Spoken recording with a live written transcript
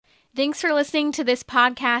Thanks for listening to this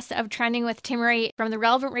podcast of Trending with Timmerie from the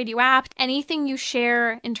Relevant Radio app. Anything you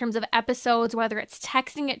share in terms of episodes, whether it's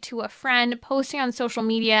texting it to a friend, posting on social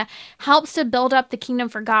media, helps to build up the kingdom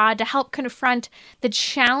for God, to help confront the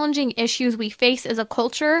challenging issues we face as a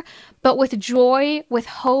culture, but with joy, with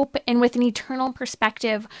hope, and with an eternal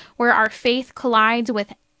perspective where our faith collides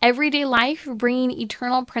with everyday life, bringing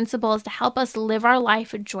eternal principles to help us live our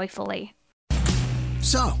life joyfully.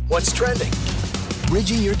 So, what's trending?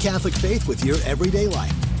 Bridging your Catholic faith with your everyday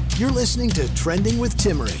life. You're listening to Trending with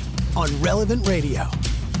Timmerie on Relevant Radio.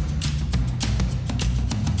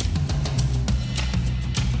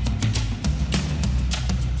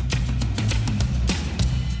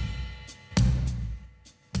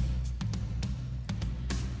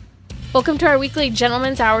 Welcome to our weekly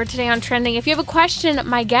Gentleman's Hour today on Trending. If you have a question,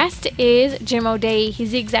 my guest is Jim O'Day.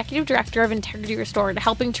 He's the Executive Director of Integrity Restored,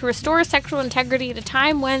 helping to restore sexual integrity at a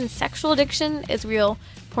time when sexual addiction is real,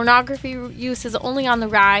 pornography use is only on the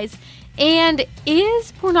rise, and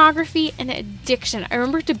is pornography an addiction? I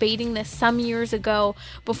remember debating this some years ago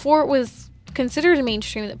before it was considered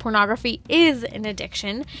mainstream that pornography is an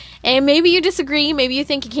addiction. And maybe you disagree. Maybe you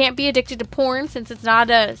think you can't be addicted to porn since it's not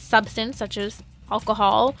a substance such as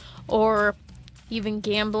alcohol or even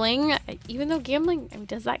gambling, even though gambling, I mean,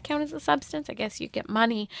 does that count as a substance? I guess you get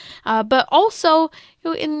money, but also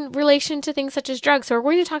in relation to things such as drugs. So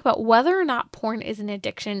we're going to talk about whether or not porn is an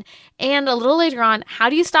addiction, and a little later on, how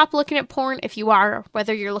do you stop looking at porn if you are,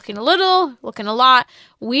 whether you're looking a little, looking a lot.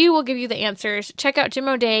 We will give you the answers. Check out Jim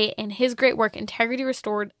O'Day and his great work,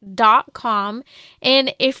 integrityrestored.com.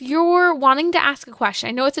 And if you're wanting to ask a question,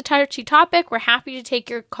 I know it's a touchy topic, we're happy to take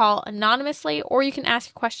your call anonymously, or you can ask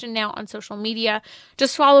a question now on social media.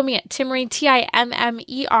 Just follow me at Timmerie,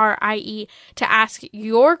 Timmerie, to ask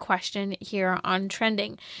your question here on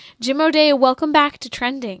Trending. Jim O'Day, welcome back to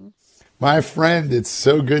Trending. My friend, it's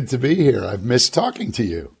so good to be here. I've missed talking to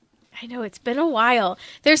you. I know, it's been a while.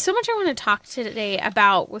 There's so much I want to talk today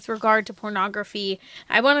about with regard to pornography.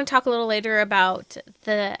 I want to talk a little later about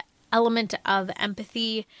the element of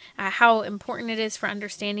empathy, how important it is for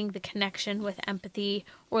understanding the connection with empathy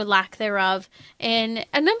or lack thereof, and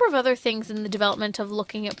a number of other things in the development of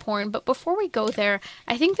looking at porn. But before we go there,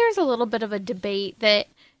 I think there's a little bit of a debate that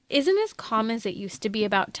isn't as common as it used to be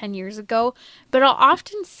about 10 years ago, but I'll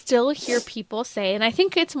often still hear people say, and I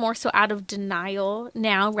think it's more so out of denial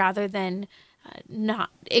now rather than not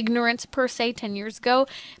ignorance per se 10 years ago,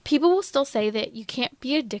 people will still say that you can't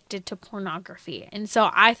be addicted to pornography. And so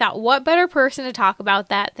I thought, what better person to talk about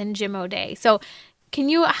that than Jim O'Day? So can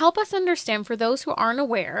you help us understand, for those who aren't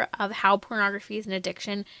aware of how pornography is an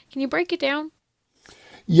addiction, can you break it down?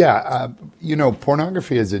 Yeah,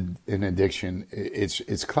 pornography is an addiction.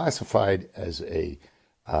 It's classified as a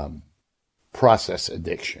process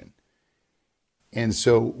addiction. And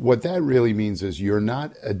so what that really means is you're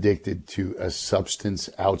not addicted to a substance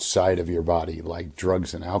outside of your body like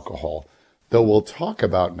drugs and alcohol, though we'll talk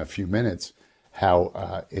about in a few minutes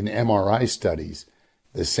how in MRI studies,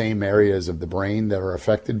 the same areas of the brain that are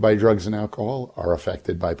affected by drugs and alcohol are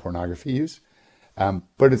affected by pornography use.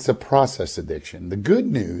 But it's a process addiction. The good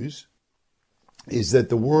news is that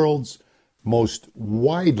the world's most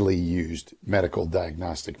widely used medical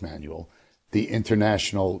diagnostic manual, the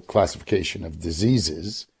International Classification of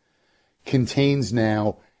Diseases, contains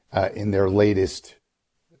now in their latest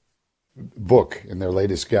book, in their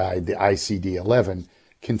latest guide, the ICD-11,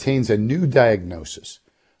 contains a new diagnosis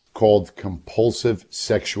called compulsive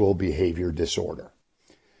sexual behavior disorder.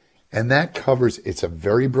 And that covers, it's a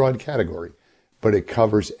very broad category, but it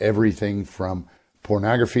covers everything from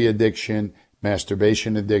pornography addiction,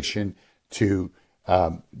 masturbation addiction, to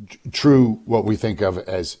true, what we think of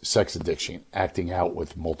as sex addiction, acting out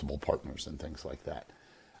with multiple partners and things like that.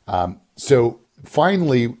 So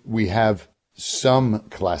finally, we have some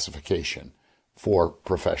classification for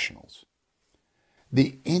professionals.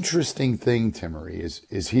 The interesting thing, Timmerie,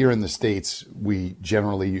 is here in the States, we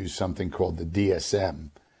generally use something called the DSM.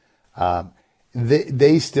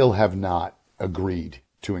 They still have not agreed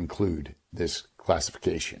to include this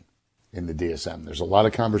classification in the DSM. There's a lot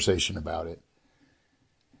of conversation about it.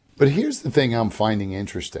 But here's the thing I'm finding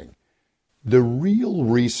interesting. The real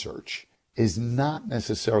research is not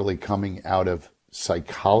necessarily coming out of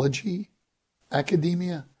psychology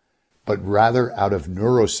academia, but rather out of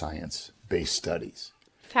neuroscience-based studies.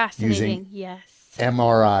 Fascinating, yes.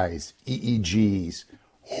 MRIs, EEGs,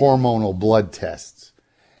 hormonal blood tests.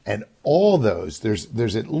 And all those,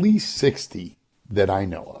 there's at least 60 that I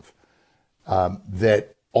know of,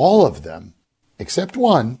 that all of them, except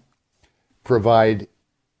one, provide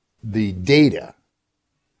the data,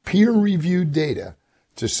 peer-reviewed data,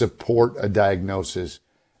 to support a diagnosis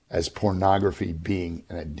as pornography being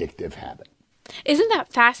an addictive habit. Isn't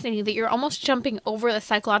that fascinating that you're almost jumping over the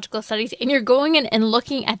psychological studies and you're going in and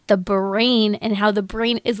looking at the brain and how the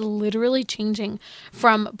brain is literally changing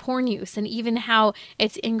from porn use and even how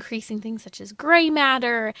it's increasing things such as gray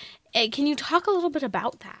matter. Can you talk a little bit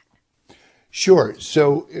about that? Sure.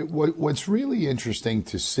 So what's really interesting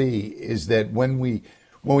to see is that when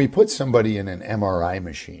we put somebody in an MRI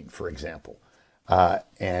machine, for example,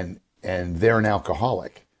 and they're an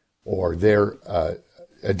alcoholic or they're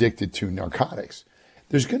addicted to narcotics,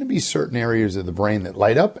 there's going to be certain areas of the brain that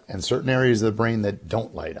light up and certain areas of the brain that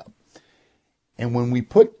don't light up. And when we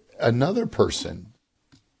put another person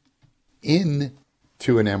into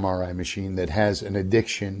an MRI machine that has an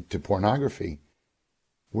addiction to pornography,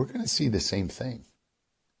 we're going to see the same thing.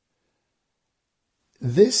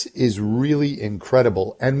 This is really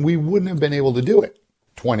incredible, and we wouldn't have been able to do it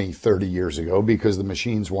 20, 30 years ago because the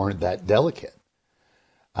machines weren't that delicate.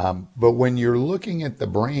 But when you're looking at the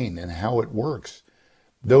brain and how it works,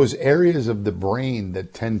 those areas of the brain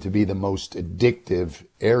that tend to be the most addictive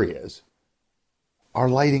areas are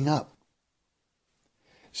lighting up.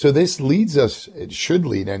 So this leads us, it should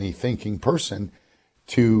lead any thinking person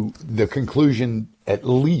to the conclusion, at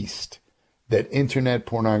least, that internet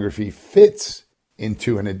pornography fits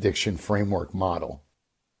into an addiction framework model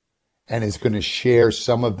and is going to share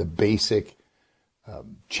some of the basic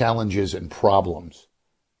challenges and problems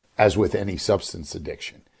as with any substance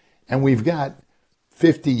addiction. And we've got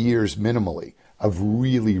 50 years minimally of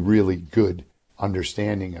really, really good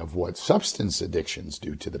understanding of what substance addictions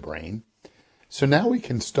do to the brain. So now we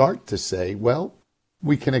can start to say, well,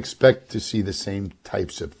 we can expect to see the same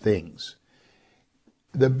types of things.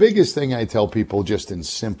 The biggest thing I tell people, just in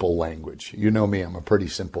simple language, you know me, I'm a pretty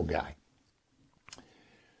simple guy.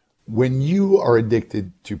 When you are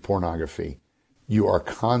addicted to pornography, you are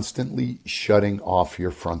constantly shutting off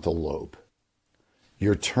your frontal lobe.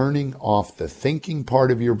 You're turning off the thinking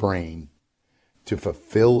part of your brain to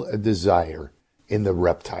fulfill a desire in the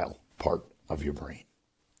reptile part of your brain.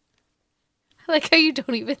 I like how you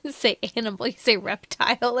don't even say animal, you say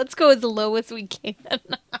reptile. Let's go as low as we can.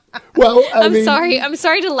 Well, I'm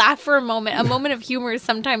sorry to laugh for a moment. A moment of humor is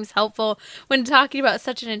sometimes helpful when talking about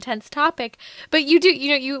such an intense topic. But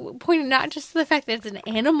you pointed not just to the fact that it's an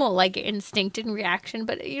animal-like instinct and reaction,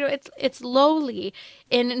 but it's lowly,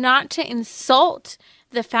 and not to insult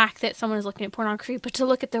the fact that someone is looking at pornography, but to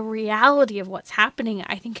look at the reality of what's happening,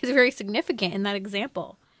 I think is very significant in that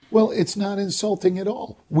example. Well, it's not insulting at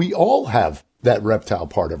all. We all have that reptile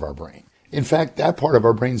part of our brain. In fact, that part of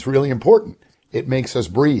our brain is really important. It makes us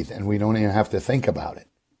breathe, and we don't even have to think about it,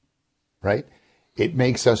 right? It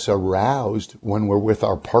makes us aroused when we're with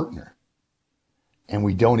our partner, and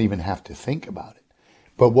we don't even have to think about it.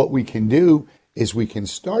 But what we can do is we can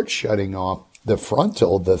start shutting off the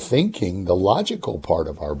frontal, the thinking, the logical part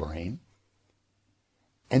of our brain,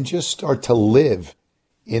 and just start to live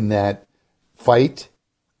in that fight,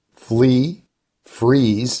 flee,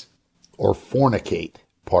 freeze, or fornicate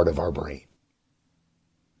part of our brain.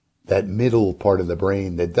 That middle part of the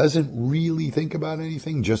brain that doesn't really think about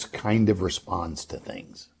anything, just kind of responds to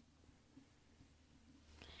things.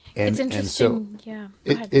 It's interesting.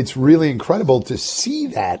 It's really incredible to see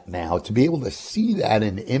that now, to be able to see that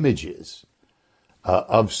in images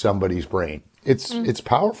of somebody's brain. It's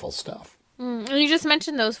powerful stuff. And you just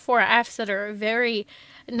mentioned those 4 F's that are very,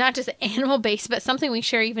 not just animal-based, but something we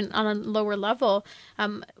share even on a lower level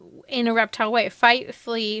in a reptile way. Fight,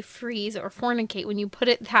 flee, freeze, or fornicate. When you put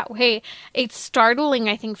it that way, it's startling,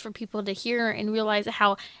 I think, for people to hear and realize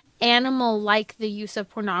how animal-like the use of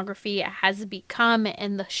pornography has become,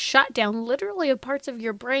 and the shutdown literally of parts of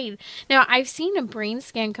your brain. Now, I've seen a brain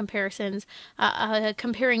scan comparisons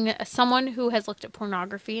comparing someone who has looked at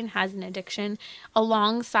pornography and has an addiction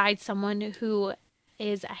alongside someone who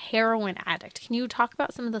is a heroin addict. Can you talk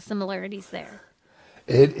about some of the similarities there?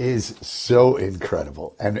 It is so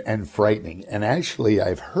incredible and frightening. And actually,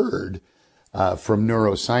 I've heard from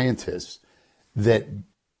neuroscientists that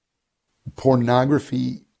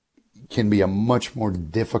pornography can be a much more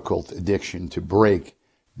difficult addiction to break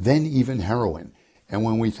than even heroin. And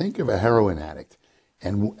when we think of a heroin addict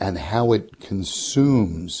and how it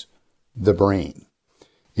consumes the brain,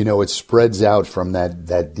 it spreads out from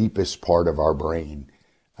that deepest part of our brain,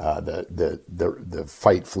 the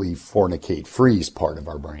fight, flee, fornicate, freeze part of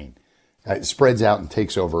our brain. It spreads out and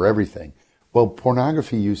takes over everything. Well,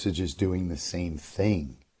 pornography usage is doing the same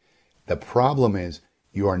thing. The problem is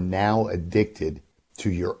you are now addicted to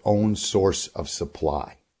your own source of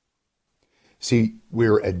supply. See,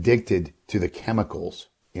 we're addicted to the chemicals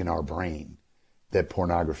in our brain that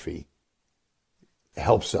pornography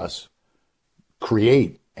helps us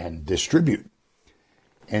create and distribute.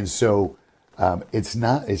 And so it's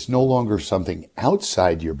no longer something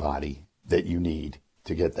outside your body that you need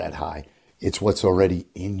to get that high. It's what's already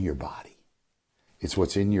in your body. It's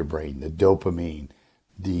what's in your brain, the dopamine,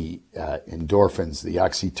 the endorphins, the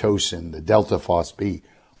oxytocin, the delta phos-B.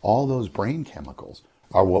 All those brain chemicals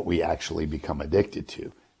are what we actually become addicted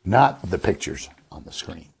to, not the pictures on the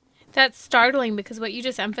screen. That's startling, because what you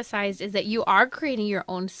just emphasized is that you are creating your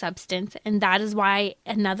own substance. And that is why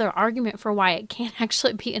another argument for why it can't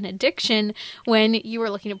actually be an addiction when you are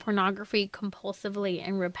looking at pornography compulsively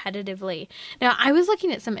and repetitively. Now, I was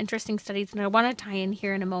looking at some interesting studies, and I want to tie in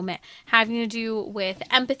here in a moment, having to do with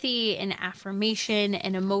empathy and affirmation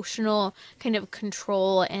and emotional kind of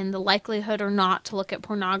control and the likelihood or not to look at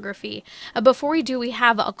pornography. Before we do, we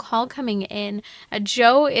have a call coming in.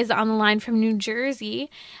 Joe is on the line from New Jersey.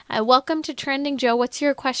 Welcome to Trending, Joe. What's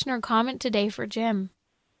your question or comment today for Jim?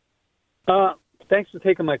 Thanks for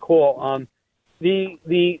taking my call.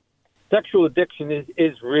 The sexual addiction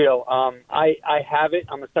is real. I have it.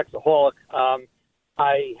 I'm a sexaholic.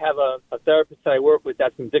 I have a therapist that I work with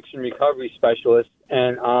that's an addiction recovery specialist,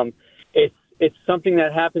 and it's something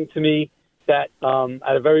that happened to me that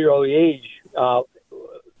at a very early age that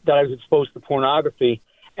I was exposed to pornography,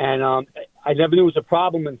 and I never knew it was a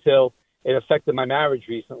problem until it affected my marriage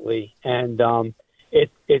recently, and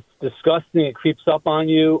it's disgusting. It creeps up on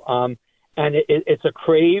you, and it's a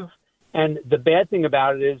crave. And the bad thing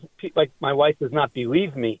about it is, like, my wife does not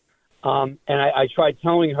believe me, and I tried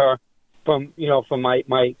telling her from my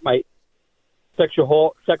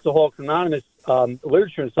Sexaholics Anonymous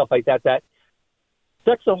literature and stuff like that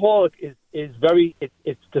sexaholic is very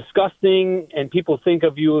it's disgusting, and people think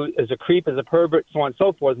of you as a creep, as a pervert, so on and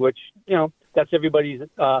so forth, which that's everybody's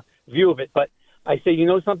view of it. But I say,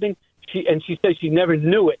 something? She said she never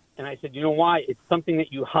knew it. And I said, you know why? It's something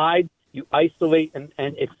that you hide, you isolate, and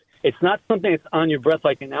it's not something that's on your breath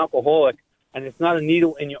like an alcoholic, and it's not a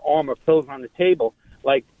needle in your arm or pills on the table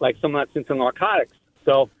like someone that's into narcotics.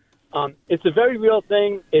 So it's a very real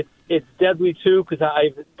thing. It's deadly too, because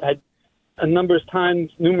I've had numerous times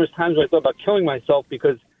where I thought about killing myself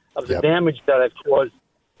because of the damage that I've caused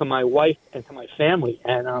to my wife and to my family,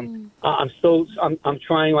 and I'm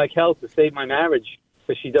trying like hell to save my marriage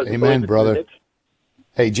because she doesn't. Amen, brother.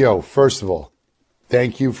 Hey, Joe. First of all,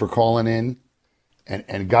 thank you for calling in,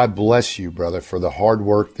 and God bless you, brother, for the hard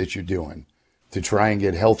work that you're doing to try and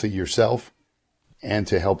get healthy yourself and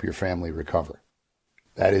to help your family recover.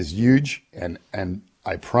 That is huge, and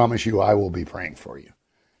I promise you, I will be praying for you.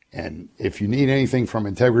 And if you need anything from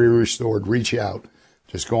Integrity Restored, reach out.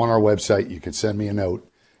 Just go on our website. You can send me a note.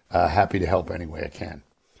 Happy to help any way I can.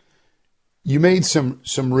 You made some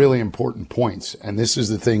really important points, and this is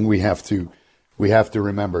the thing we have to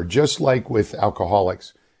remember. Just like with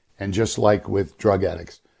alcoholics and just like with drug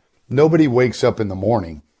addicts, nobody wakes up in the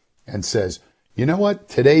morning and says, you know what,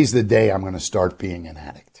 today's the day I'm going to start being an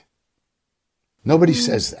addict. Nobody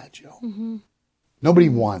says that, Joe. Mm-hmm. Nobody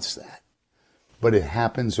wants that. But it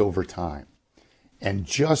happens over time. And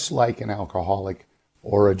just like an alcoholic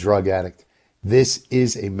or a drug addict, this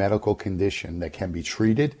is a medical condition that can be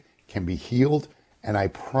treated, can be healed, and I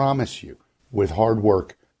promise you, with hard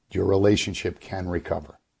work, your relationship can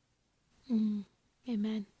recover. Amen.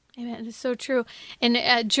 Amen. It's so true.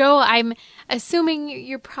 And Joe, I'm assuming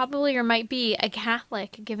you're probably or might be a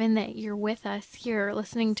Catholic, given that you're with us here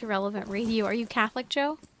listening to Relevant Radio. Are you Catholic,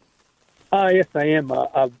 Joe? Yes, I am.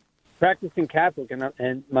 A practicing Catholic,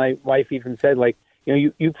 and my wife even said, like,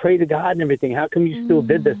 you pray to God and everything. How come you still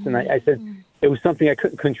did this? And I said, it was something I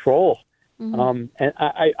couldn't control. And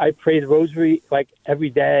I pray the rosary like every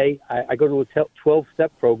day. I go to a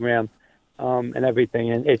 12-step program and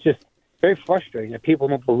everything. And it's just very frustrating that people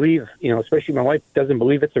don't believe, especially my wife doesn't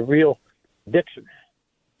believe it's a real addiction.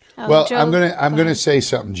 Well, Joe, I'm gonna say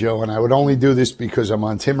something, Joe, and I would only do this because I'm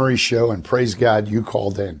on Tim Murray's show, and praise God you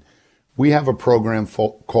called in. We have a program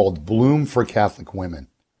called Bloom for Catholic Women.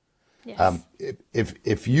 Yes.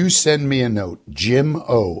 If you send me a note,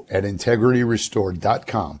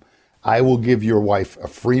 jimo@integrityrestored.com, I will give your wife a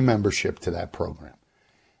free membership to that program.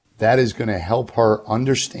 That is going to help her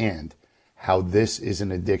understand how this is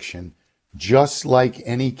an addiction, just like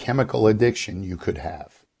any chemical addiction you could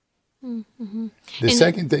have. Mm-hmm.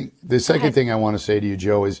 The second thing I want to say to you,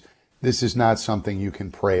 Joe, is this is not something you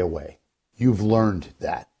can pray away. You've learned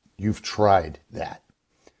that. You've tried that.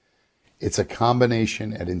 It's a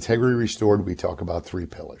combination. At Integrity Restored, we talk about 3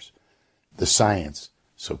 pillars. The science.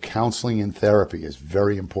 So counseling and therapy is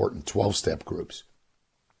very important, 12-step groups.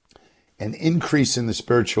 An increase in the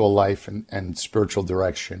spiritual life and spiritual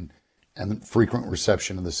direction and frequent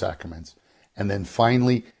reception of the sacraments. And then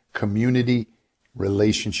finally, community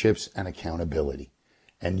relationships, and accountability.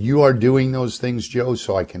 And you are doing those things, Joe,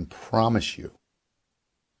 so I can promise you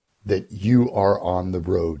that you are on the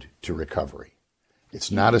road to recovery.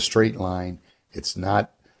 It's not a straight line.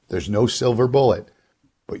 There's no silver bullet,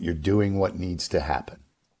 but you're doing what needs to happen.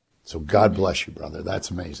 So God bless you, brother.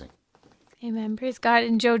 That's amazing. Amen. Praise God.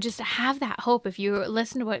 And Joe, just to have that hope, if you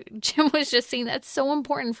listen to what Jim was just saying, that's so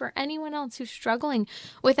important for anyone else who's struggling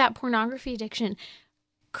with that pornography addiction.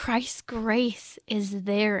 Christ's grace is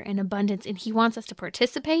there in abundance, and he wants us to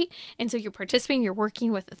participate. And so you're participating, you're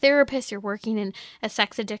working with a therapist, you're working in a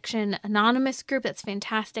sex addiction anonymous group. That's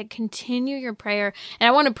fantastic. Continue your prayer. And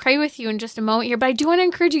I want to pray with you in just a moment here, but I do want to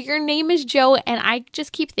encourage you. Your name is Joe, and I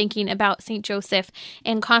just keep thinking about St. Joseph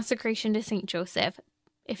and consecration to St. Joseph.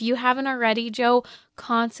 If you haven't already, Joe,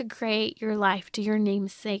 consecrate your life to your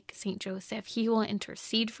namesake, St. Joseph. He will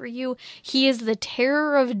intercede for you. He is the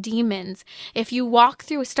terror of demons. If you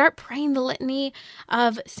start praying the litany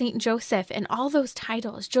of St. Joseph and all those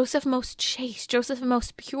titles, Joseph most chaste, Joseph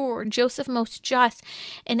most pure, Joseph most just,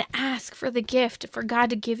 and ask for the gift for God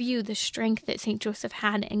to give you the strength that St. Joseph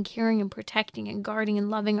had in caring and protecting and guarding and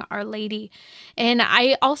loving Our Lady. And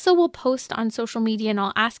I also will post on social media, and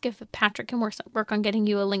I'll ask if Patrick can work on getting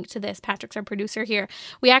you a link to this. Patrick's our producer here.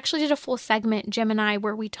 We actually did a full segment, Jim and I,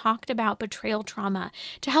 where we talked about betrayal trauma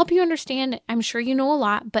to help you understand. I'm sure you know a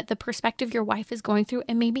lot, but the perspective your wife is going through,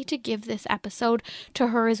 and maybe to give this episode to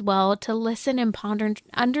her as well, to listen and ponder and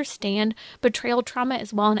understand betrayal trauma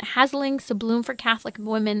as well. And it has links to Bloom for Catholic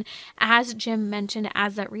Women, as Jim mentioned,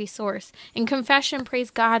 as that resource. In confession,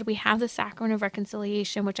 praise God, we have the Sacrament of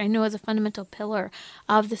Reconciliation, which I know is a fundamental pillar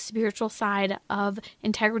of the spiritual side of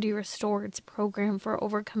Integrity Restored's program for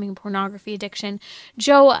overcoming pornography addiction.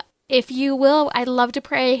 Joe, if you will, I'd love to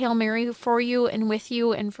pray Hail Mary for you and with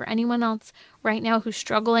you and for anyone else right now who's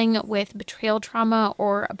struggling with betrayal trauma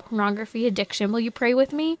or a pornography addiction. Will you pray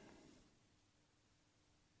with me?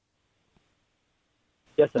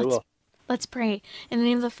 Yes, I will. Let's pray. In the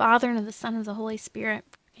name of the Father, and of the Son, and of the Holy Spirit.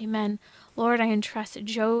 Amen. Lord, I entrust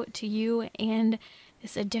Joe to you and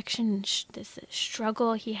this addiction, this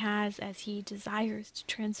struggle he has as he desires to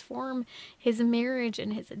transform his marriage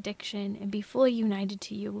and his addiction and be fully united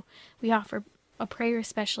to you. We offer a prayer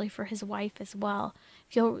especially for his wife as well.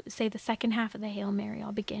 If you'll say the second half of the Hail Mary,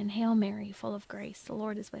 I'll begin. Hail Mary, full of grace, the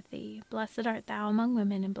Lord is with thee. Blessed art thou among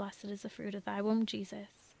women, and blessed is the fruit of thy womb, Jesus.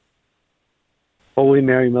 Holy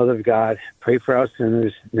Mary, Mother of God, pray for us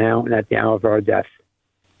sinners now and at the hour of our death.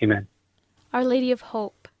 Amen. Our Lady of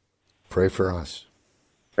Hope, Pray for us.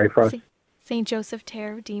 Pray for us. Saint Joseph,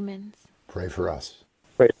 terror of demons, Pray for us.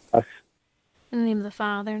 Pray for us. in the name of the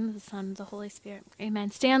Father, and of the Son, and of the Holy Spirit. Amen.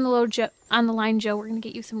 Stay on the line, Joe. We're going to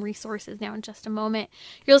get you some resources now in just a moment.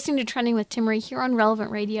 You're listening to Trending with Timmerie here on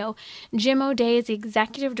Relevant Radio. Jim O'Day is the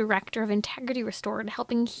Executive Director of Integrity Restored,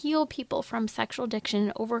 helping heal people from sexual addiction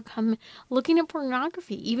and overcome looking at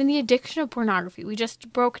pornography, even the addiction of pornography. We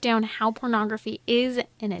just broke down how pornography is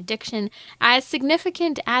an addiction as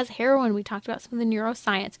significant as heroin. We talked about some of the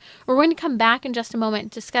neuroscience. We're going to come back in just a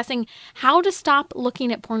moment discussing how to stop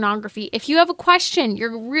looking at pornography. If you have a question,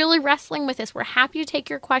 you're really wrestling with this, we're happy to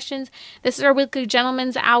take your questions. This is our weekly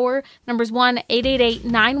Gentleman's Hour. Numbers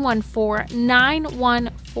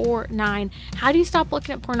 1-888-914-9149. How do you stop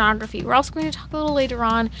looking at pornography? We're also going to talk a little later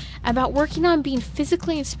on about working on being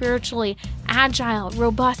physically and spiritually agile,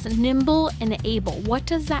 robust, nimble, and able. What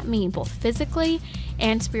does that mean, both physically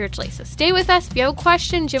and spiritually? So stay with us. If you have a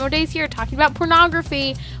question, Jim O'Day's here talking about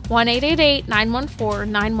pornography.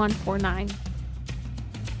 1-888-914-9149.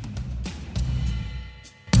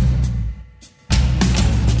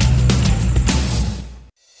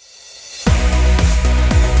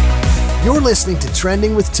 You're listening to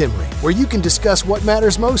Trending with Timmerie, where you can discuss what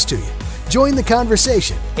matters most to you. Join the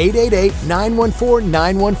conversation.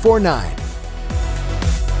 888-914-9149.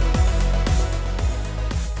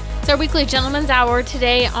 It's our weekly Gentleman's Hour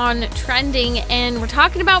today on Trending, and we're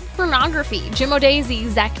talking about pornography. Jim O'Day is the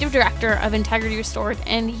Executive Director of Integrity Restored,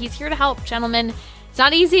 and he's here to help, gentlemen. It's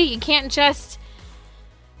not easy. You can't just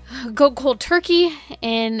go cold turkey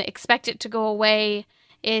and expect it to go away.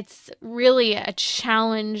 It's really a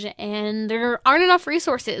challenge, and there aren't enough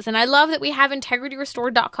resources. And I love that we have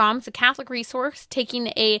integrityrestored.com. It's a Catholic resource taking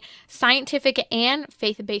a scientific and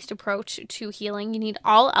faith-based approach to healing. You need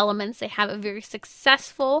all elements. They have a very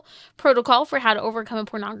successful protocol for how to overcome a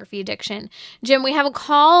pornography addiction. Jim, we have a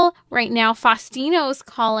call right now. Faustino's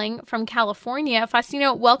calling from California.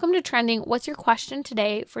 Faustino, welcome to Trending. What's your question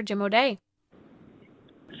today for Jim O'Day?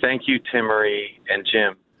 Thank you, Timmerie and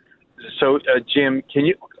Jim. So, Jim, can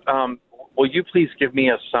you will you please give me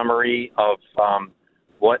a summary of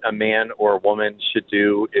what a man or a woman should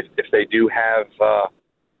do if they do have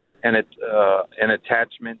an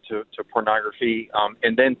attachment to pornography.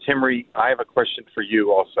 And then, Timmerie, I have a question for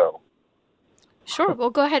you also. Sure, we'll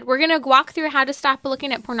go ahead. We're going to walk through how to stop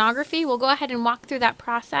looking at pornography. We'll go ahead and walk through that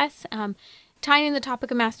process, tying in the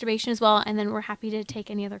topic of masturbation as well, and then we're happy to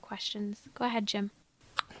take any other questions. Go ahead, Jim.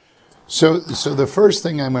 So the first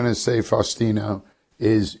thing I'm going to say, Faustino,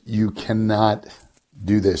 is you cannot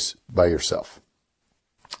do this by yourself.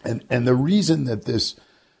 And the reason that this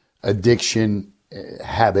addiction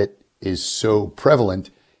habit is so prevalent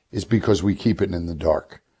is because we keep it in the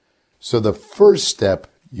dark. So the first step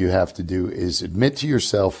you have to do is admit to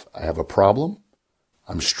yourself, I have a problem,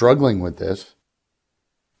 I'm struggling with this,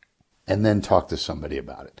 and then talk to somebody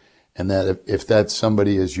about it. And that if that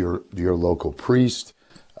somebody is your local priest,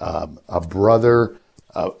 a brother,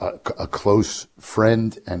 a close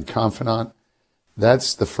friend and confidant,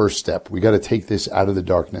 that's the first step. We got to take this out of the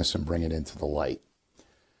darkness and bring it into the light.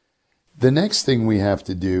 The next thing we have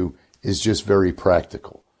to do is just very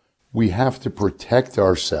practical. We have to protect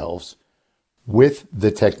ourselves with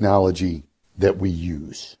the technology that we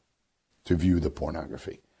use to view the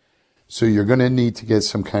pornography. So you're going to need to get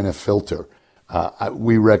some kind of filter.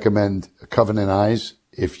 We recommend Covenant Eyes.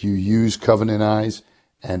 If you use Covenant Eyes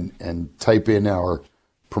and type in our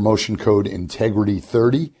promotion code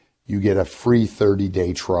Integrity30, you get a free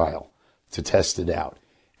 30-day trial to test it out.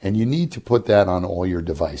 And you need to put that on all your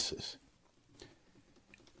devices.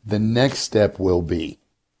 The next step will be,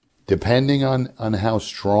 depending on how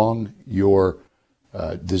strong your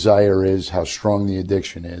desire is, how strong the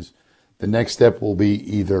addiction is, the next step will be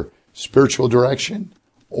either spiritual direction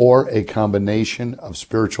or a combination of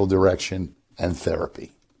spiritual direction and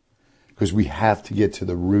therapy. Because we have to get to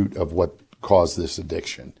the root of what caused this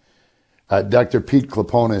addiction. Dr. Pete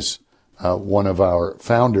Kloponis, one of our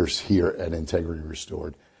founders here at Integrity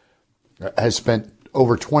Restored, has spent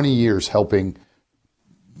over 20 years helping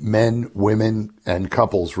men, women, and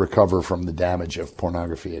couples recover from the damage of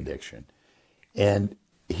pornography addiction. And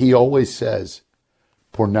he always says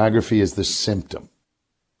pornography is the symptom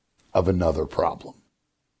of another problem.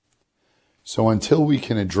 So until we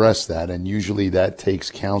can address that, and usually that takes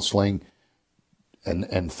counseling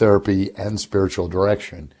and therapy and spiritual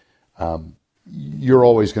direction, you're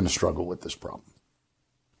always going to struggle with this problem.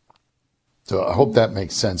 So I hope that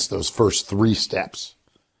makes sense, those first 3 steps.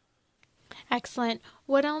 Excellent.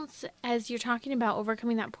 What else, as you're talking about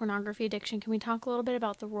overcoming that pornography addiction, can we talk a little bit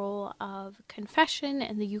about the role of confession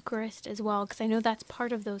and the Eucharist as well? Because I know that's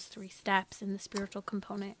part of those 3 steps in the spiritual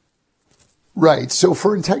component. Right. So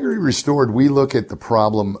for Integrity Restored, we look at the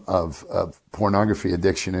problem of pornography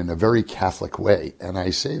addiction in a very Catholic way. And I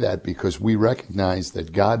say that because we recognize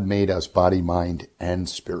that God made us body, mind, and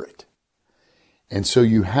spirit. And so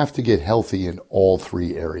you have to get healthy in all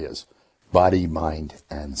 3 areas, body, mind,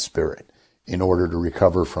 and spirit, in order to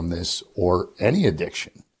recover from this or any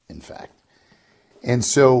addiction, in fact. And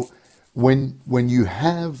so when you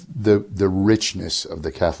have the richness of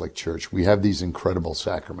the Catholic Church, we have these incredible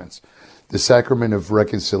sacraments. The sacrament of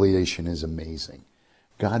reconciliation is amazing.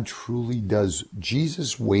 God truly does.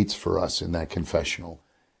 Jesus waits for us in that confessional,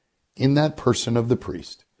 in that person of the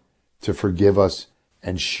priest, to forgive us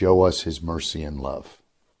and show us his mercy and love.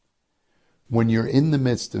 When you're in the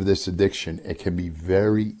midst of this addiction, it can be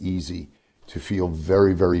very easy to feel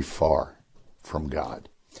very, very far from God.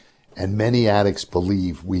 And many addicts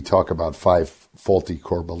believe, we talk about 5 faulty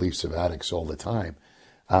core beliefs of addicts all the time,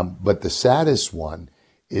 but the saddest one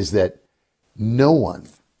is that no one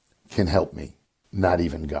can help me, not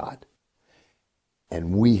even God.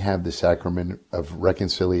 And we have the sacrament of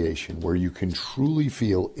reconciliation where you can truly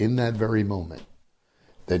feel in that very moment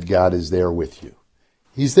that God is there with you.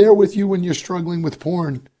 He's there with you when you're struggling with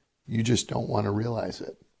porn. You just don't want to realize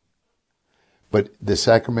it. But the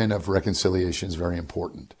sacrament of reconciliation is very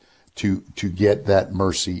important to get that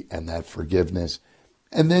mercy and that forgiveness,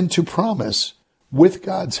 and then to promise, with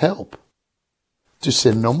God's help, to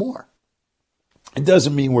sin no more. It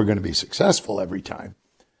doesn't mean we're going to be successful every time,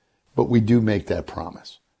 but we do make that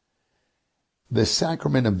promise. The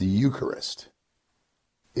sacrament of the Eucharist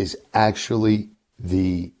is actually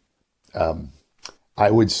I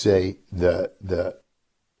would say the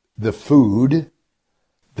food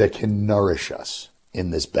that can nourish us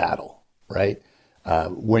in this battle, right?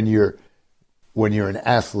 When you're an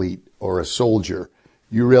athlete or a soldier,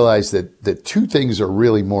 you realize that 2 things are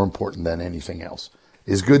really more important than anything else,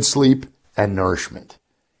 is good sleep and nourishment.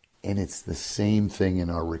 And it's the same thing in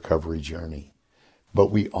our recovery journey. But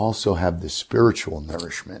we also have the spiritual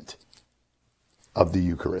nourishment of the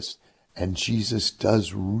Eucharist. And Jesus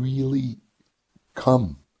does really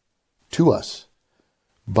come to us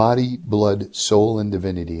body, blood, soul, and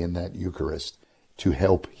divinity in that Eucharist to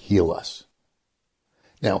help heal us.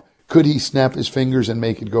 Now, could he snap his fingers and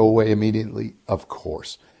make it go away immediately? Of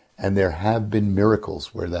course. And there have been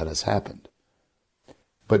miracles where that has happened.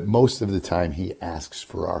 But most of the time he asks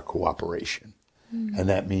for our cooperation. And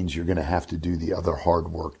that means you're going to have to do the other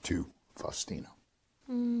hard work too, Faustina.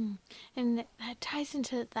 And that ties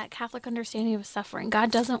into that Catholic understanding of suffering.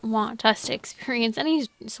 God doesn't want us to experience any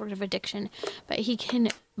sort of addiction, but he can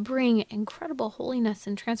bring incredible holiness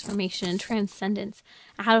and transformation and transcendence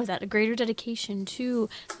out of that, a greater dedication to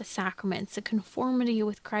the sacraments, a conformity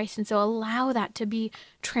with Christ. And so allow that to be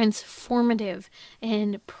transformative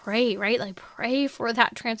and pray, right? Like pray for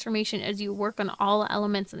that transformation as you work on all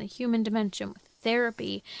elements in the human dimension with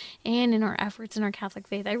therapy and in our efforts in our Catholic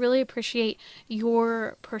faith. I really appreciate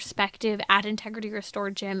your perspective at Integrity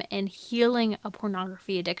Restored, Jim, and healing a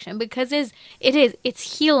pornography addiction, because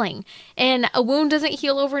it's healing, and a wound doesn't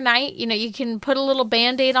heal overnight. You know, you can put a little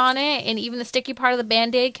Band-Aid on it, and even the sticky part of the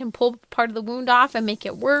Band-Aid can pull part of the wound off and make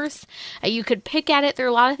it worse. You could pick at it. There are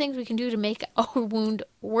a lot of things we can do to make a wound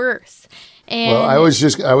worse. And well, I was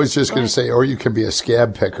just going to say, or you can be a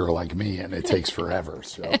scab picker like me, and it takes forever.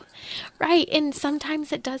 So, right, and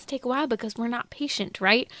sometimes it does take a while because we're not patient,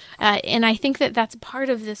 right? And I think that that's part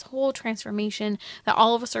of this whole transformation that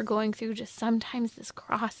all of us are going through. Just sometimes this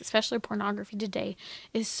cross, especially pornography today,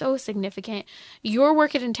 is so significant. Your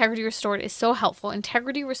work at Integrity Restored is so helpful.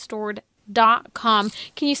 IntegrityRestored.com.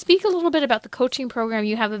 Can you speak a little bit about the coaching program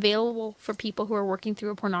you have available for people who are working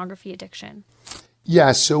through a pornography addiction?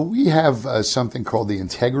 Yeah, so we have something called the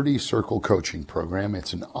Integrity Circle Coaching Program.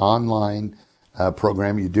 It's an online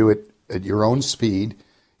program. You do it at your own speed.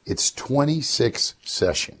 It's 26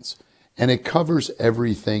 sessions, and it covers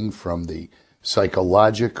everything from the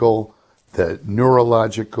psychological, the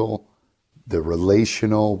neurological, the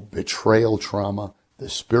relational, betrayal trauma, the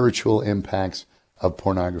spiritual impacts of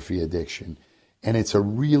pornography addiction. And it's a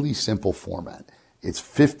really simple format. It's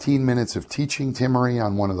 15 minutes of teaching Timmery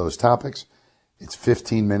on one of those topics. It's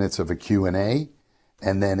 15 minutes of a Q&A,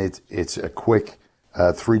 and then it's a quick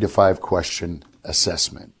 3 to 5 question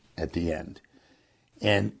assessment at the end.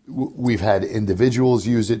 And we've had individuals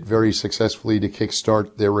use it very successfully to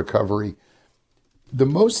kickstart their recovery. The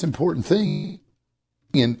most important thing,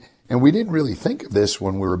 and we didn't really think of this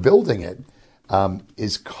when we were building it,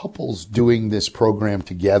 is couples doing this program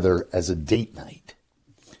together as a date night.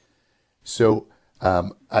 So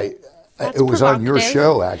it was on your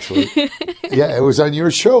show, actually. Yeah, it was on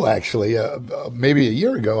your show, actually. Maybe a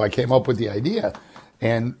year ago, I came up with the idea,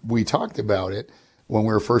 and we talked about it when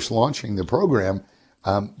we were first launching the program,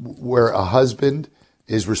 where a husband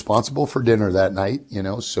is responsible for dinner that night,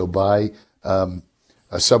 so buy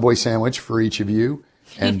a Subway sandwich for each of you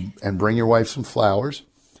and bring your wife some flowers,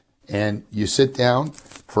 and you sit down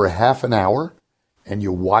for a half an hour and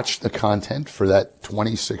you watch the content for that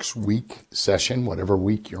 26-week session, whatever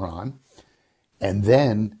week you're on. And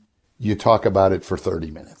then you talk about it for 30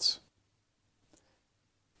 minutes.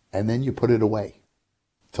 And then you put it away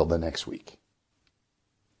till the next week.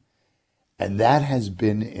 And that has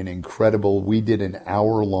been an incredible, we did an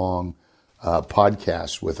hour-long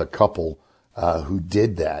podcast with a couple who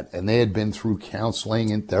did that. And they had been through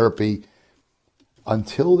counseling and therapy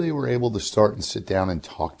until they were able to start and sit down and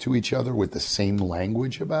talk to each other with the same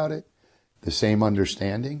language about it, the same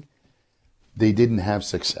understanding. They didn't have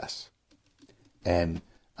success. And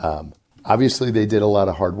obviously they did a lot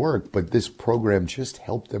of hard work, but this program just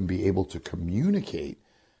helped them be able to communicate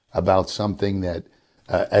about something that,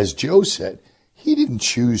 as Joe said, he didn't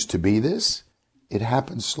choose to be this. It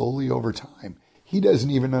happened slowly over time. He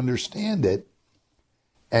doesn't even understand it.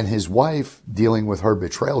 And his wife, dealing with her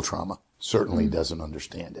betrayal trauma, certainly doesn't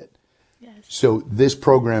understand it. Yes. So this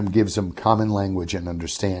program gives them common language and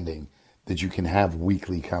understanding that you can have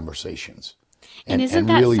weekly conversations. And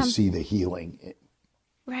really see the healing.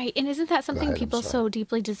 Right. And isn't that something people so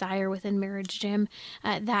deeply desire within marriage, Jim?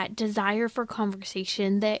 That desire for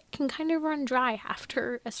conversation that can kind of run dry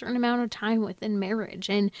after a certain amount of time within marriage.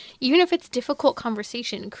 And even if it's difficult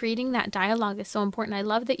conversation, creating that dialogue is so important. I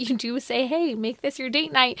love that you do say, hey, make this your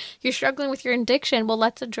date night. You're struggling with your addiction. Well,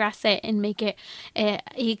 let's address it and make it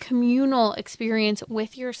a communal experience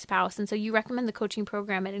with your spouse. And so you recommend the coaching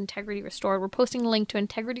program at Integrity Restored. We're posting a link to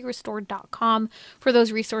integrityrestored.com for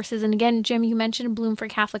those resources. And again, Jim, you mentioned Bloom for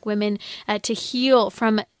Catholic women to heal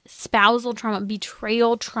from spousal trauma,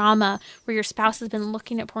 betrayal trauma, where your spouse has been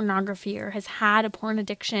looking at pornography or has had a porn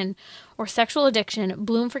addiction or sexual addiction.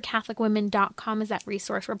 BloomForCatholicWomen.com is that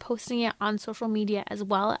resource. We're posting it on social media as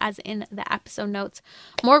well as in the episode notes.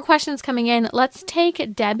 More questions coming in. Let's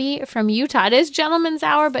take Debbie from Utah. It is Gentleman's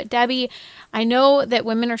Hour, but Debbie, I know that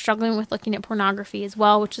women are struggling with looking at pornography as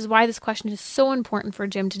well, which is why this question is so important for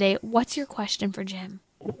Jim today. What's your question for Jim?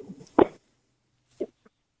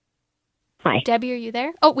 Hi. Debbie, are you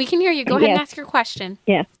there? Oh, we can hear you. Go ahead and ask your question.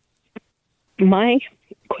 Yeah. My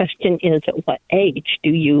question is, at what age do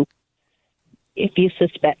you, if you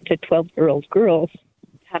suspect a 12-year-old girl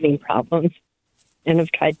having problems and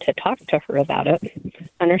have tried to talk to her about it,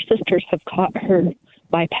 and her sisters have caught her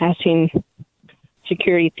bypassing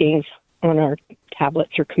security things on our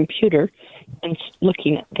tablets or computer and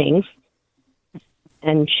looking at things,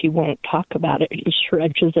 and she won't talk about it. She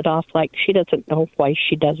shrugs it off like she doesn't know why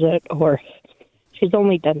she does it, or she's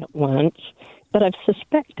only done it once. But I've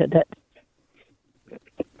suspected it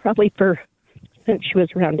probably since she was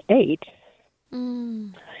around 8.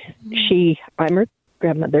 I'm her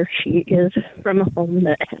grandmother. She is from a home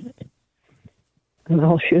that had,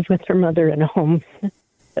 she was with her mother in a home that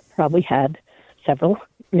probably had several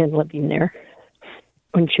men living there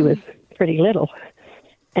when she was pretty little.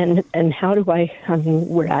 And how do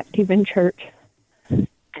we're active in church,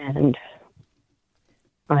 and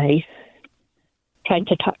I tried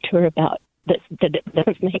to talk to her about that it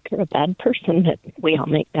doesn't make her a bad person, that we all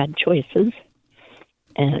make bad choices,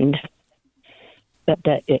 and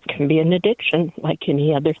that it can be an addiction like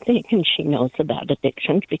any other thing, and she knows about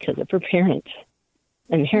addictions because of her parents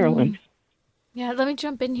and heroin. Yeah, let me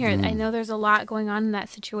jump in here. I know there's a lot going on in that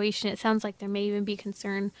situation. It sounds like there may even be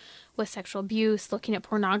concern with sexual abuse, looking at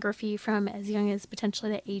pornography from as young as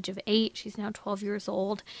potentially the age of 8. She's now 12 years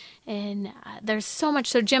old. And there's so much.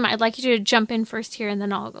 So, Jim, I'd like you to jump in first here, and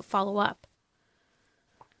then I'll follow up.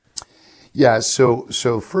 Yeah, so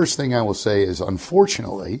first thing I will say is,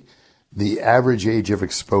 unfortunately, the average age of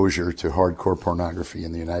exposure to hardcore pornography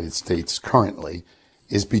in the United States currently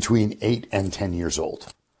is between 8 and 10 years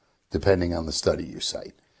old, depending on the study you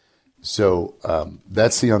cite. So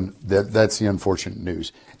that's the unfortunate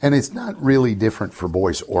news. And it's not really different for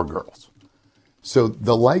boys or girls. So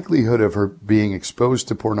the likelihood of her being exposed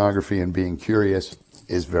to pornography and being curious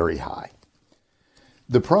is very high.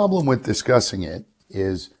 The problem with discussing it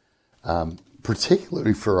is,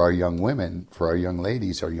 particularly for our young women, for our young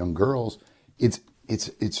ladies, our young girls, it's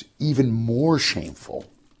even more shameful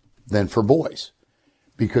than for boys,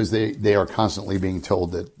 because they are constantly being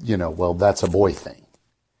told that, well, that's a boy thing.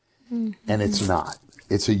 And it's not.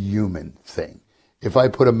 It's a human thing. If I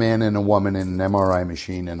put a man and a woman in an MRI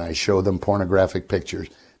machine and I show them pornographic pictures,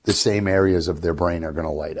 the same areas of their brain are going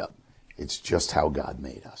to light up. It's just how God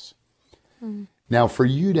made us. Now, for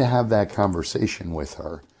you to have that conversation with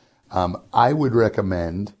her, I would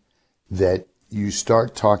recommend that you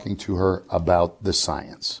start talking to her about the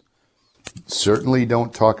science. Certainly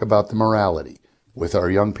don't talk about the morality. With our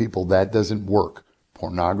young people, that doesn't work.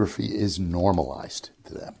 Pornography is normalized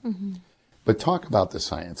to them. But talk about the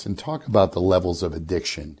science and talk about the levels of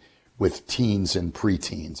addiction with teens and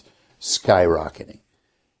preteens skyrocketing.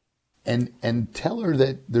 And tell her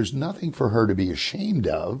that there's nothing for her to be ashamed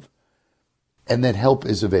of, and that help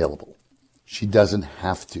is available. She doesn't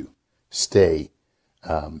have to stay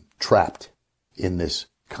trapped in this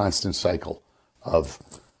constant cycle of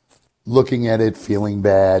looking at it, feeling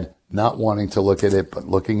bad, not wanting to look at it, but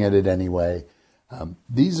looking at it anyway.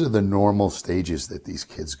 These are the normal stages that these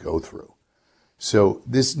kids go through. So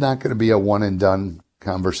this is not going to be a one and done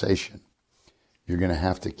conversation. You're going to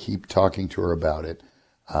have to keep talking to her about it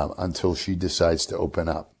until she decides to open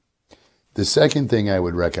up. The second thing I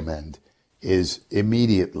would recommend is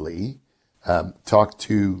immediately talk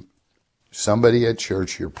to somebody at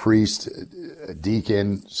church, your priest, a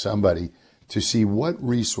deacon, somebody, to see what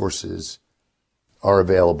resources are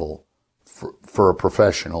available for a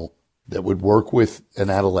professional that would work with an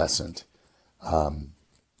adolescent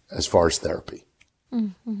as far as therapy.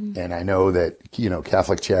 And I know that,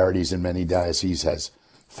 Catholic Charities in many dioceses has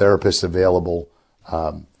therapists available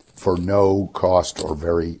for no cost or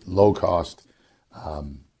very low cost.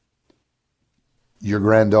 Your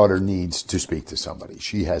granddaughter needs to speak to somebody.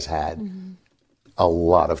 She has had a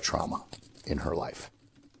lot of trauma in her life.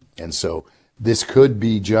 And so this could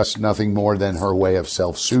be just nothing more than her way of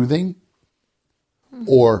self-soothing,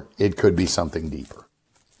 or it could be something deeper.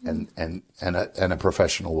 And a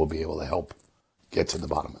professional will be able to help get to the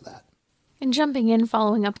bottom of that. And jumping in,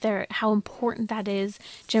 following up there, how important that is,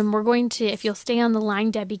 Jim, we're going to, if you'll stay on the line,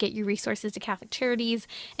 Debbie, get you resources to Catholic Charities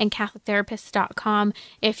and CatholicTherapists.com.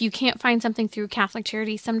 If you can't find something through Catholic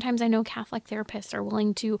Charities, sometimes I know Catholic therapists are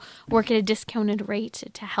willing to work at a discounted rate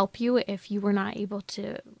to help you if you were not able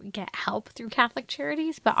to get help through Catholic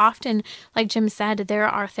Charities. But often, like Jim said, there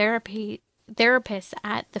are therapists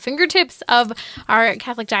at the fingertips of our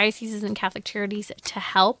Catholic dioceses and Catholic Charities to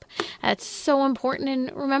help. It's so important.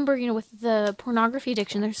 And remember, with the pornography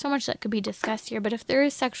addiction, there's so much that could be discussed here. But if there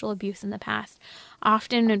is sexual abuse in the past,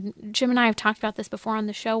 often, and Jim and I have talked about this before on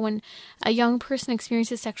the show, when a young person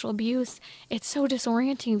experiences sexual abuse, it's so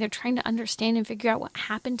disorienting. They're trying to understand and figure out what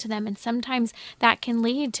happened to them. And sometimes that can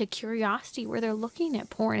lead to curiosity where they're looking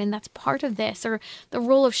at porn. And that's part of this, or the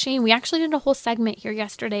role of shame. We actually did a whole segment here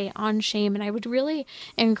yesterday on shame. And I would really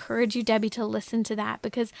encourage you, Debbie, to listen to that,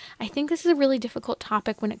 because I think this is a really difficult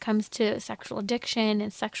topic when it comes to sexual addiction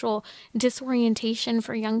and sexual disorientation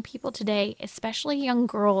for young people today, especially young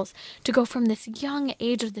girls, to go from this young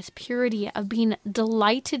age of this purity of being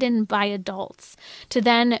delighted in by adults to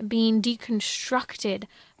then being deconstructed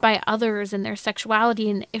by others and their sexuality.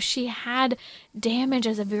 And if she had damage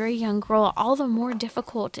as a very young girl, all the more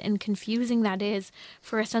difficult and confusing that is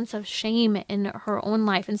for a sense of shame in her own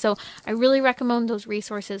life. And so I really recommend those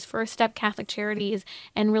resources, First Step Catholic Charities,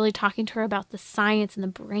 and really talking to her about the science and the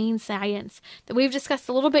brain science that we've discussed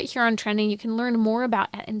a little bit here on Trending. You can learn more about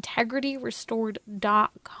at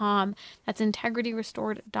integrityrestored.com. That's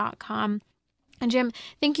integrityrestored.com. And Jim,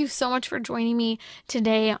 thank you so much for joining me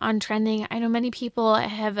today on Trending. I know many people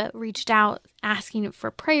have reached out asking for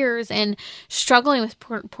prayers and struggling with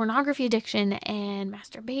pornography addiction and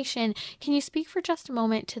masturbation. Can you speak for just a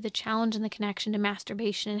moment to the challenge and the connection to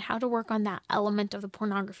masturbation and how to work on that element of the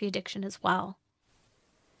pornography addiction as well?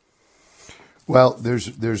 Well,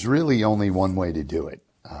 there's really only one way to do it.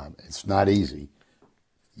 It's not easy.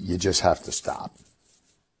 You just have to stop,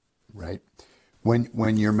 right?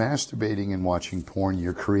 When you're masturbating and watching porn,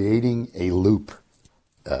 you're creating a loop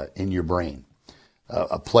in your brain,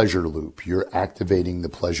 a pleasure loop. You're activating the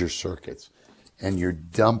pleasure circuits, and you're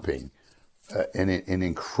dumping an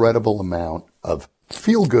incredible amount of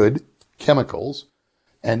feel-good chemicals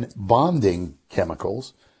and bonding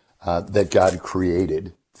chemicals that God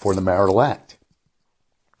created for the marital act.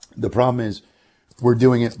 The problem is we're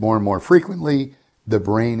doing it more and more frequently. The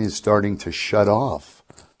brain is starting to shut off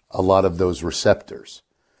a lot of those receptors.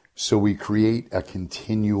 So we create a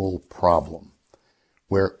continual problem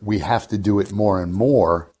where we have to do it more and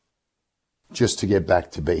more just to get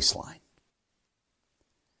back to baseline.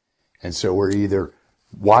 And so we're either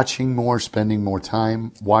watching more, spending more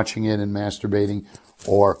time watching it and masturbating,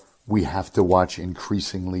 or we have to watch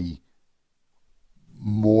increasingly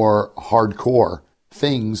more hardcore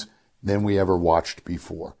things than we ever watched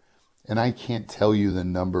before. And I can't tell you the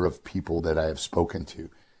number of people that I have spoken to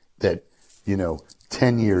that,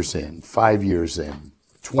 10 years in, 5 years in,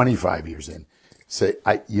 25 years in, say,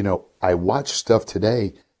 I watch stuff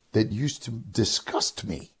today that used to disgust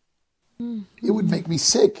me. Mm-hmm. It would make me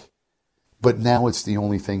sick. But now it's the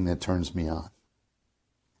only thing that turns me on.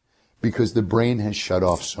 Because the brain has shut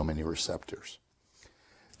off so many receptors.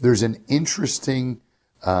 There's an interesting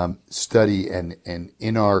study, and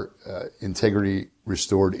in our Integrity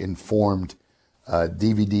Restored Informed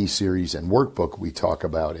DVD series and workbook, we talk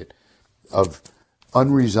about it, of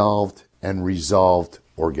unresolved and resolved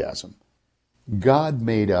orgasm. God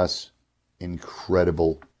made us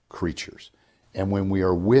incredible creatures. And when we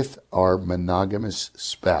are with our monogamous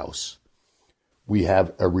spouse, we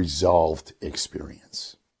have a resolved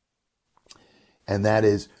experience. And that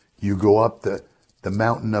is, you go up the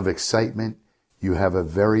mountain of excitement, you have a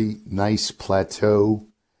very nice plateau,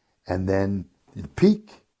 and then you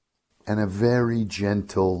peak, and a very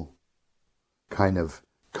gentle kind of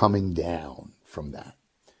coming down from that.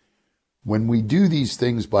 When we do these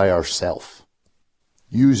things by ourselves,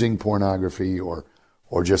 using pornography or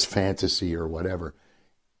just fantasy or whatever,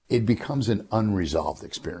 it becomes an unresolved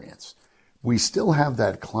experience. We still have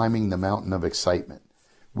that climbing the mountain of excitement.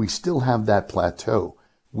 We still have that plateau.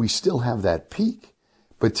 We still have that peak.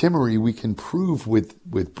 But Timmerie, we can prove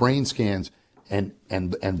with brain scans and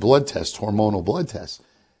blood tests, hormonal blood tests,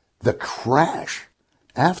 the crash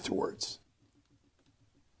afterwards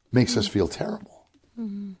makes us feel terrible.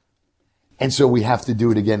 Mm-hmm. And so we have to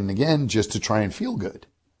do it again and again just to try and feel good.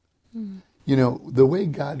 Mm-hmm. The way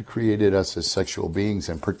God created us as sexual beings,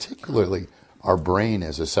 and particularly our brain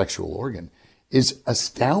as a sexual organ, is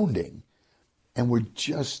astounding. And we're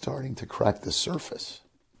just starting to crack the surface.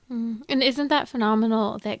 And isn't that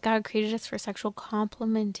phenomenal that God created us for sexual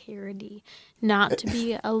complementarity, not to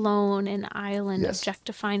be alone, an island, Yes.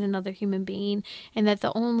 objectifying another human being, and that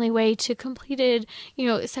the only way to completed,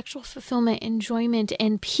 sexual fulfillment, enjoyment,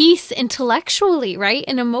 and peace intellectually, right,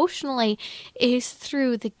 and emotionally is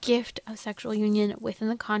through the gift of sexual union within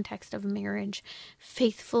the context of marriage,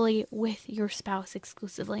 faithfully with your spouse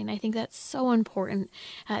exclusively. And I think that's so important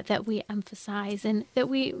that we emphasize and that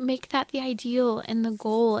we make that the ideal and the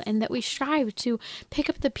goal, and that we strive to pick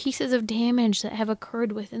up the pieces of damage that have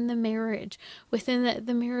occurred within the marriage, within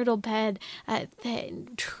the marital bed,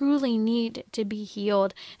 that truly need to be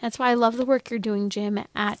healed. That's why I love the work you're doing, Jim,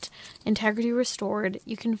 at Integrity Restored.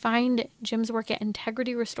 You can find Jim's work at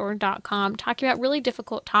integrityrestored.com, talking about really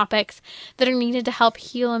difficult topics that are needed to help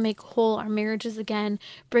heal and make whole our marriages again,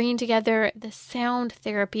 bringing together the sound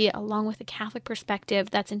therapy along with a Catholic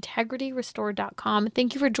perspective. That's integrityrestored.com.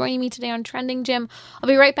 Thank you for joining me today on Trending, Jim. I'll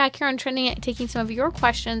be right back here on Trending, taking some of your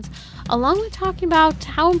questions, along with talking about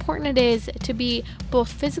how important it is to be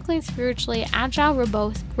both physically and spiritually agile,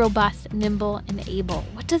 robust, nimble, and able.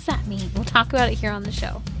 What does that mean? We'll talk about it here on the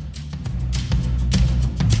show.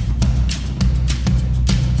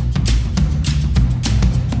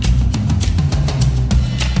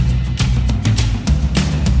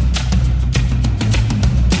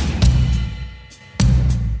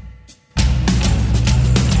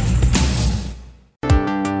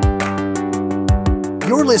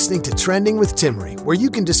 You're listening to Trending with Timmerie, where you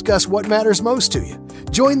can discuss what matters most to you.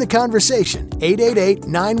 Join the conversation,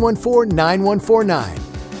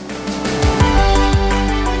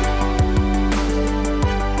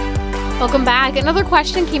 888-914-9149. Welcome back. Another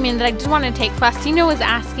question came in that I did want to take. Faustino was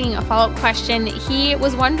asking a follow-up question. He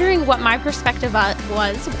was wondering what my perspective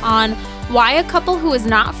was on why a couple who is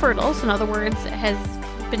not fertile, so in other words, has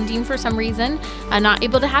been deemed for some reason not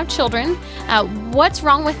able to have children, what's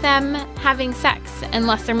wrong with them having sex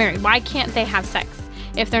unless they're married? Why can't they have sex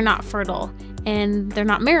if they're not fertile and they're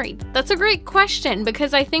not married? That's a great question,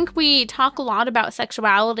 because I think we talk a lot about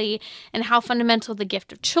sexuality and how fundamental the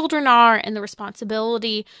gift of children are, and the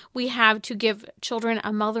responsibility we have to give children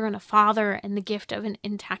a mother and a father, and the gift of an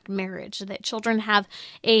intact marriage, that children have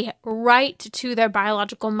a right to their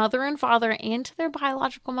biological mother and father, and to their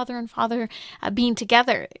biological mother and father being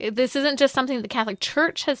together. This isn't just something the Catholic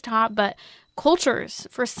Church has taught, but cultures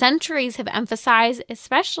for centuries have emphasized,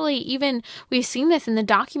 especially even we've seen this in the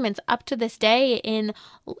documents up to this day in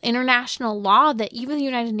international law, that even the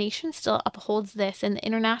United Nations still upholds this, and the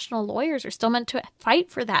international lawyers are still meant to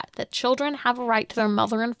fight for that children have a right to their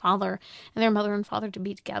mother and father, and their mother and father to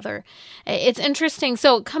be together. It's interesting.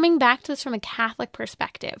 So coming back to this from a Catholic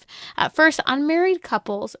perspective, first, unmarried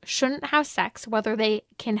couples shouldn't have sex, whether they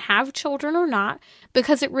can have children or not,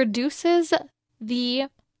 because it reduces the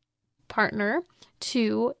partner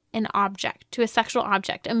to an object, to a sexual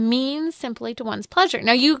object, a means simply to one's pleasure.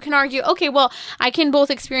 Now you can argue, okay, well, I can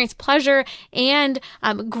both experience pleasure and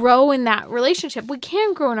grow in that relationship. We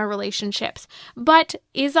can grow in our relationships, but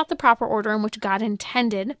is that the proper order in which God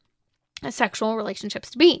intended sexual relationships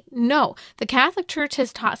to be? No. The Catholic Church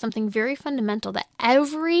has taught something very fundamental, that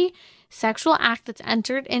every sexual act that's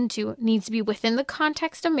entered into needs to be within the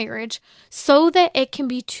context of marriage, so that it can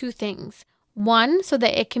be two things. One, so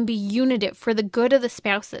that it can be unitive for the good of the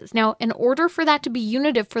spouses. Now, in order for that to be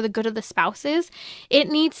unitive for the good of the spouses, it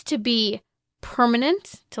needs to be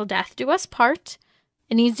permanent, till death do us part.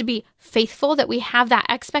 It needs to be faithful, that we have that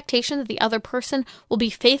expectation that the other person will be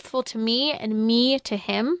faithful to me and me to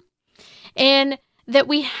him. And that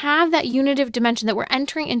we have that unitive dimension, that we're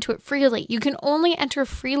entering into it freely. You can only enter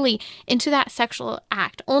freely into that sexual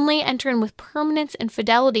act, only enter in with permanence and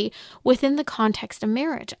fidelity within the context of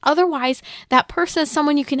marriage. Otherwise, that person is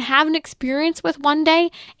someone you can have an experience with one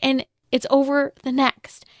day and it's over the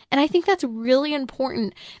next. And I think that's really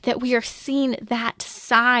important, that we are seeing that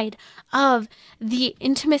side of the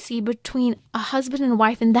intimacy between a husband and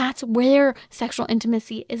wife, and that's where sexual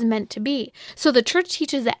intimacy is meant to be. So the Church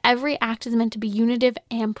teaches that every act is meant to be unitive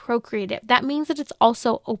and procreative. That means that it's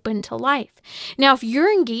also open to life. Now, if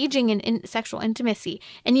you're engaging in sexual intimacy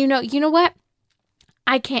and you know what?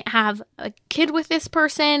 I can't have a kid with this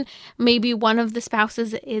person. Maybe one of the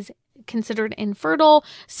spouses is considered infertile,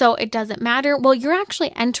 so it doesn't matter. Well, you're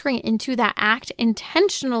actually entering into that act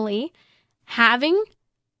intentionally, having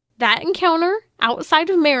that encounter outside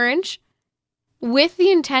of marriage with the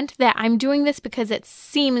intent that I'm doing this because it's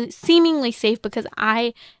seemingly safe, because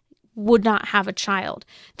I would not have a child.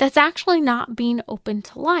 That's actually not being open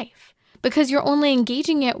to life, because you're only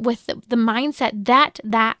engaging it with the mindset that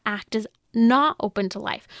that act is not open to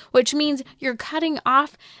life, which means you're cutting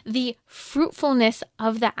off the fruitfulness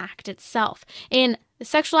of the act itself. And The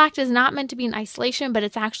sexual act is not meant to be in isolation, but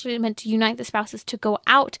it's actually meant to unite the spouses to go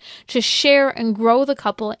out, to share and grow the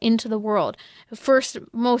couple into the world. First,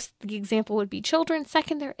 the example would be children.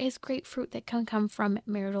 Second, there is great fruit that can come from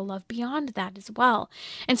marital love beyond that as well.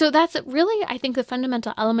 And so that's really, I think, the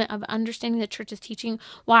fundamental element of understanding the church's teaching,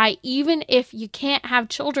 why even if you can't have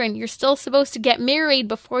children, you're still supposed to get married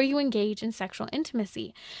before you engage in sexual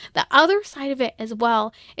intimacy. The other side of it as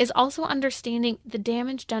well is also understanding the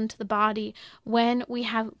damage done to the body when we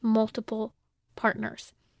have multiple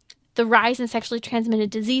partners. The rise in sexually transmitted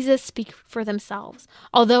diseases speak for themselves.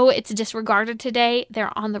 Although it's disregarded today,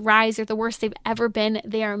 they're on the rise. They're the worst they've ever been.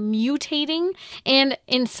 They are mutating. And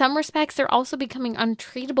in some respects, they're also becoming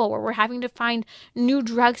untreatable, where we're having to find new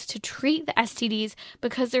drugs to treat the STDs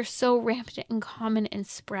because they're so rampant and common and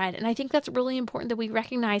spread. And I think that's really important that we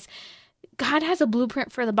recognize God has a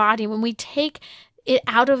blueprint for the body. When we take it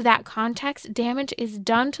out of that context, damage is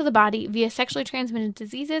done to the body via sexually transmitted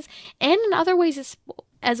diseases and in other ways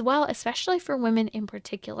as well, especially for women in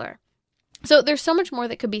particular. So there's so much more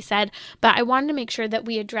that could be said, but I wanted to make sure that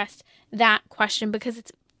we addressed that question because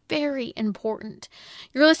it's very important.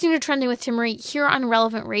 You're listening to Trending with Timmerie here on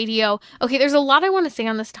Relevant Radio. Okay, there's a lot I want to say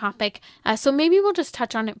on this topic, so maybe we'll just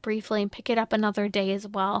touch on it briefly and pick it up another day as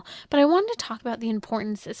well. But I wanted to talk about the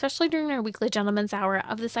importance, especially during our weekly Gentleman's Hour,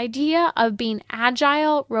 of this idea of being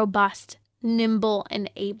agile, robust, nimble, and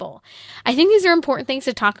able. I think these are important things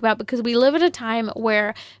to talk about because we live at a time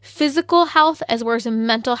where physical health as well as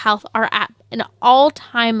mental health are at an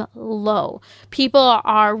all-time low. People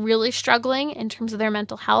are really struggling in terms of their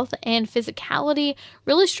mental health and physicality,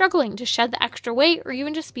 really struggling to shed the extra weight or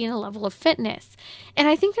even just be in a level of fitness. And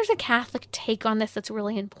I think there's a Catholic take on this that's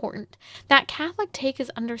really important. That Catholic take is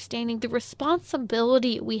understanding the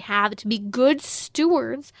responsibility we have to be good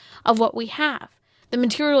stewards of what we have. The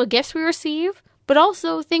material gifts we receive, but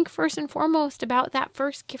also think first and foremost about that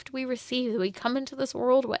first gift we receive that we come into this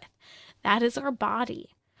world with. That is our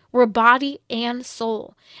body. We're body and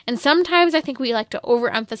soul. And sometimes I think we like to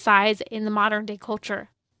overemphasize in the modern day culture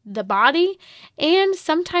the body, and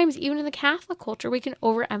sometimes even in the Catholic culture we can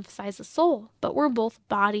overemphasize the soul, but we're both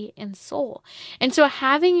body and soul. And so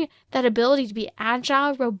having that ability to be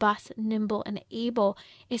agile, robust, nimble, and able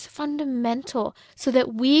is fundamental so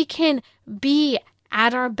that we can be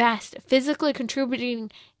at our best, physically contributing,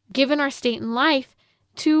 given our state in life,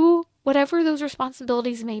 to whatever those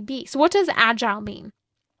responsibilities may be. So what does agile mean?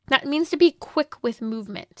 That means to be quick with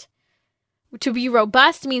movement. To be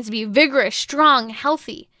robust means to be vigorous, strong,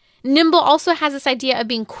 healthy. Nimble also has this idea of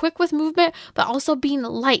being quick with movement, but also being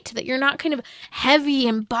light, that you're not kind of heavy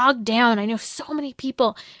and bogged down. I know so many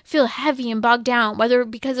people feel heavy and bogged down, whether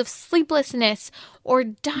because of sleeplessness or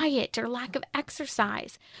diet or lack of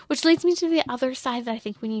exercise, which leads me to the other side that I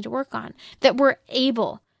think we need to work on, that we're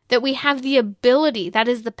able, that we have the ability, that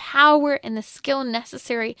is the power and the skill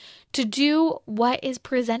necessary to do what is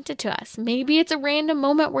presented to us. Maybe it's a random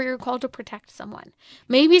moment where you're called to protect someone.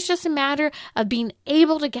 Maybe it's just a matter of being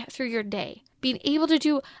able to get through your day, being able to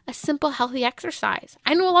do a simple, healthy exercise.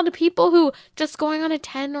 I know a lot of people who just going on a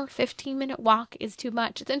 10 or 15-minute walk is too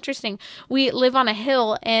much. It's interesting. We live on a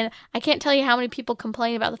hill, and I can't tell you how many people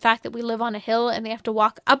complain about the fact that we live on a hill and they have to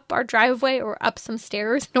walk up our driveway or up some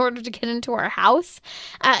stairs in order to get into our house.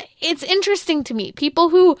 It's interesting to me. People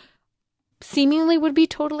who seemingly would be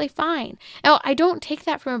totally fine. Now, I don't take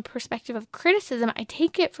that from a perspective of criticism. I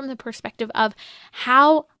take it from the perspective of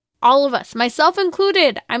how all of us, myself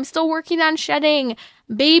included, I'm still working on shedding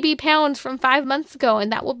baby pounds from 5 months ago,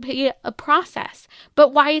 and that will be a process.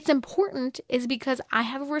 But why it's important is because I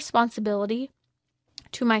have a responsibility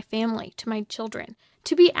to my family, to my children,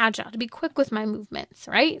 to be agile, to be quick with my movements,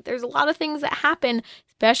 right? There's a lot of things that happen,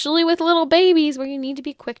 especially with little babies, where you need to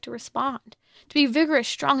be quick to respond, to be vigorous,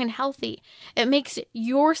 strong, and healthy. It makes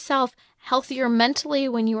yourself healthier mentally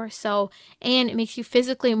when you are so, and it makes you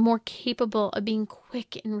physically more capable of being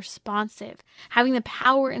quick and responsive, having the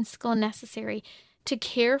power and skill necessary to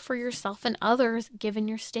care for yourself and others given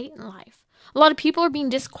your state in life. A lot of people are being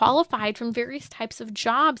disqualified from various types of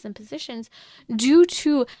jobs and positions due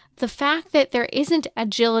to the fact that there isn't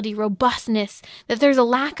agility, robustness, that there's a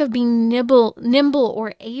lack of being nimble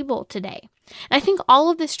or able today. And I think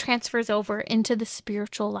all of this transfers over into the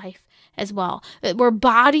spiritual life as well. That we're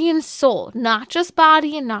body and soul, not just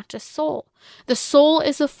body and not just soul. The soul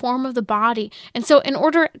is a form of the body. And so in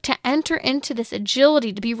order to enter into this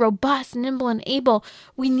agility, to be robust, nimble, and able,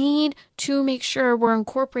 we need to make sure we're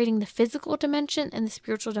incorporating the physical dimension and the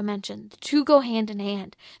spiritual dimension. The two go hand in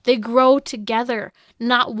hand. They grow together,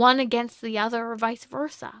 not one against the other or vice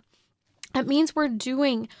versa. That means we're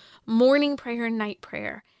doing morning prayer and night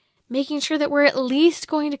prayer, making sure that we're at least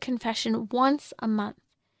going to confession once a month.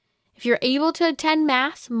 If you're able to attend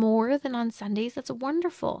Mass more than on Sundays, that's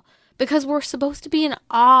wonderful, because we're supposed to be in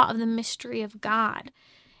awe of the mystery of God.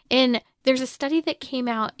 And there's a study that came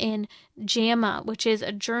out in JAMA, which is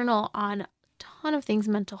a journal on a ton of things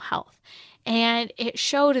mental health. And it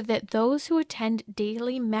showed that those who attend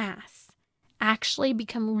daily Mass actually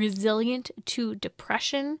become resilient to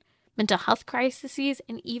depression, mental health crises,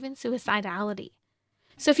 and even suicidality.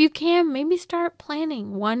 So if you can, maybe start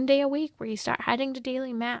planning one day a week where you start heading to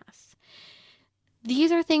daily Mass.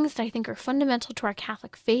 These are things that I think are fundamental to our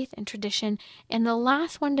Catholic faith and tradition. And the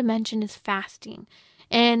last one to mention is fasting.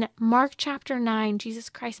 In Mark chapter 9, Jesus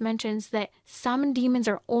Christ mentions that some demons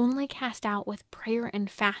are only cast out with prayer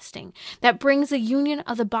and fasting. That brings the union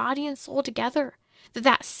of the body and soul together.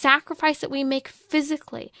 That sacrifice that we make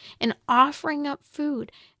physically and offering up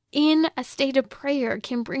food in a state of prayer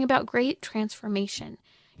can bring about great transformation.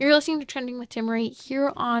 You're listening to Trending with Timmerie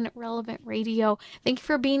here on Relevant Radio. Thank you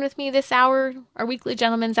for being with me this hour, our weekly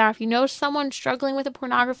Gentleman's Hour. If you know someone struggling with a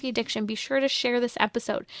pornography addiction, be sure to share this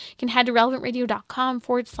episode. You can head to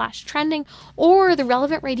relevantradio.com/trending or the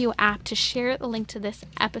Relevant Radio app to share the link to this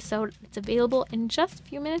episode. It's available in just a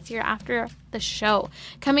few minutes here after the show.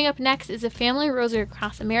 Coming up next is a family rosary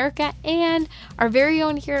across America, and our very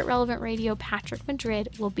own here at Relevant Radio, Patrick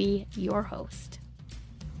Madrid, will be your host.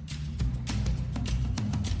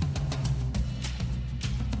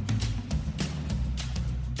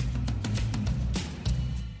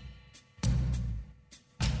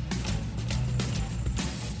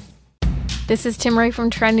 This is Timmerie from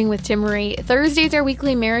Trending with Timmerie. Thursdays are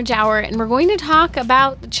weekly marriage hour, and we're going to talk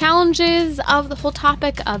about the challenges of the whole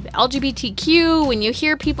topic of LGBTQ. When you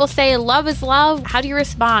hear people say love is love, how do you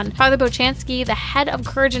respond? Father Bochansky, the head of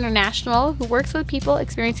Courage International, who works with people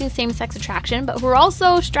experiencing same-sex attraction, but who are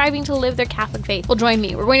also striving to live their Catholic faith, will join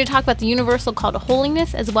me. We're going to talk about the universal call to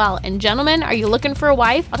holiness as well. And gentlemen, are you looking for a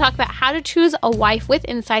wife? I'll talk about how to choose a wife with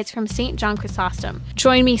insights from St. John Chrysostom.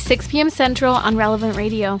 Join me 6 p.m. Central on Relevant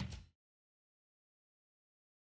Radio.